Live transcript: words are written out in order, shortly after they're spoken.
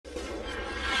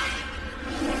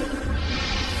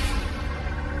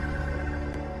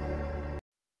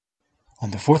On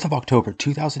the 4th of October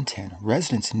 2010,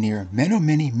 residents near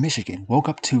Menominee, Michigan woke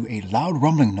up to a loud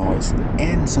rumbling noise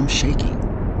and some shaking.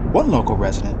 One local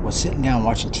resident was sitting down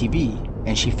watching TV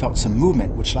and she felt some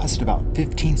movement which lasted about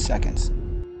 15 seconds.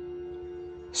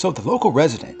 So the local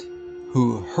resident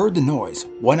who heard the noise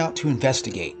went out to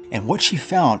investigate, and what she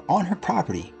found on her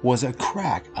property was a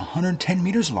crack 110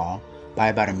 meters long by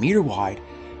about a meter wide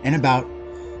and about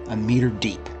a meter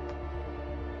deep,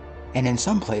 and in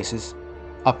some places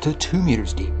up to 2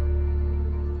 meters deep.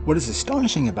 What is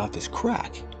astonishing about this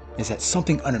crack is that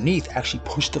something underneath actually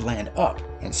pushed the land up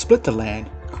and split the land,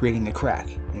 creating the crack.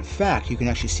 In fact, you can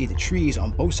actually see the trees on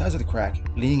both sides of the crack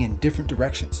leaning in different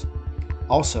directions.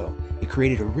 Also, it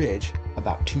created a ridge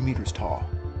about 2 meters tall.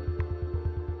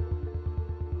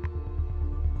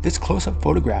 This close-up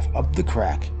photograph of the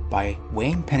crack by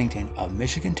Wayne Pennington of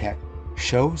Michigan Tech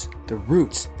shows the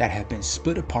roots that have been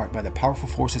split apart by the powerful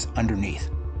forces underneath.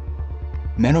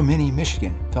 Menominee,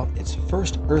 Michigan felt its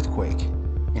first earthquake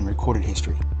in recorded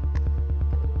history.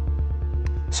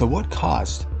 So what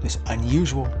caused this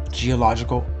unusual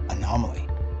geological anomaly?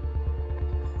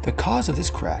 The cause of this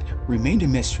crack remained a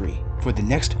mystery for the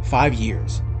next 5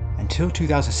 years, until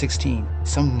 2016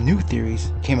 some new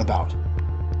theories came about.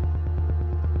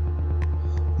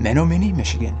 Menominee,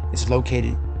 Michigan is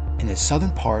located in the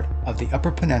southern part of the Upper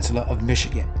Peninsula of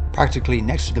Michigan, practically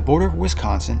next to the border of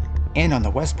Wisconsin and on the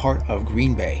west part of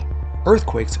Green Bay.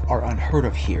 Earthquakes are unheard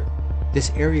of here.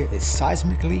 This area is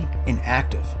seismically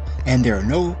inactive, and there are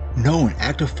no known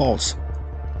active faults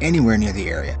anywhere near the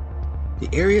area. The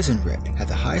areas in red have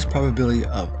the highest probability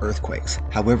of earthquakes.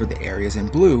 However, the areas in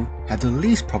blue have the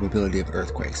least probability of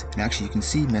earthquakes. And actually you can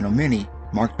see Menominee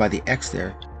marked by the X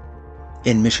there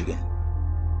in Michigan.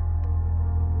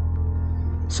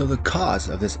 So the cause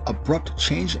of this abrupt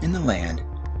change in the land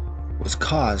was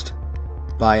caused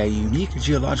by a unique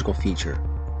geological feature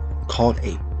called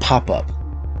a pop-up.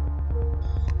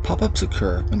 Pop-ups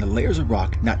occur when the layers of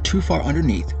rock not too far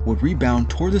underneath would rebound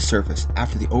toward the surface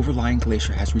after the overlying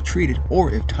glacier has retreated,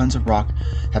 or if tons of rock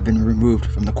have been removed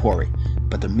from the quarry.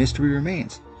 But the mystery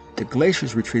remains. The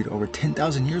glaciers retreated over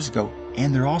 10,000 years ago,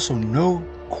 and there are also no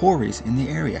quarries in the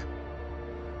area.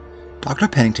 Dr.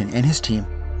 Pennington and his team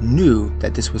knew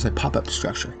that this was a pop-up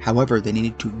structure. However, they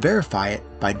needed to verify it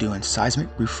by doing seismic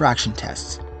refraction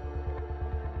tests.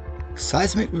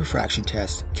 Seismic refraction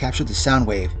tests captured the sound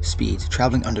wave speeds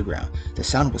traveling underground. The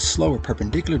sound was slower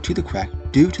perpendicular to the crack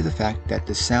due to the fact that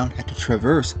the sound had to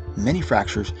traverse many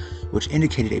fractures, which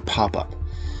indicated a pop-up.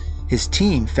 His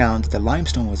team found that the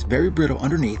limestone was very brittle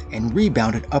underneath and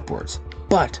rebounded upwards.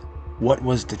 But what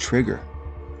was the trigger?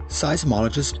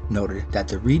 Seismologists noted that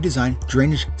the redesigned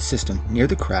drainage system near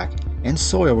the crack and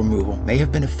soil removal may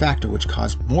have been a factor which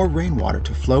caused more rainwater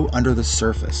to flow under the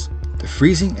surface. The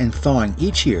freezing and thawing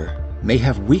each year may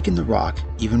have weakened the rock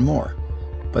even more,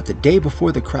 but the day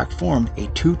before the crack formed, a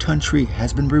 2-ton tree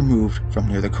has been removed from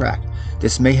near the crack.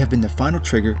 This may have been the final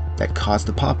trigger that caused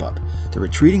the pop-up. The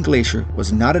retreating glacier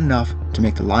was not enough to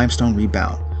make the limestone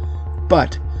rebound,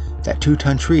 but that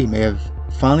 2-ton tree may have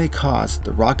finally caused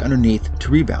the rock underneath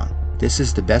to rebound. This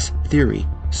is the best theory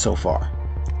so far.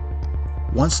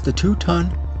 Once the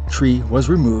 2-ton tree was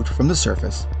removed from the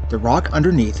surface, the rock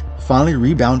underneath finally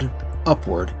rebounded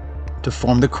upward to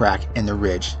form the crack and the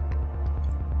ridge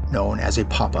known as a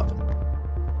pop-up.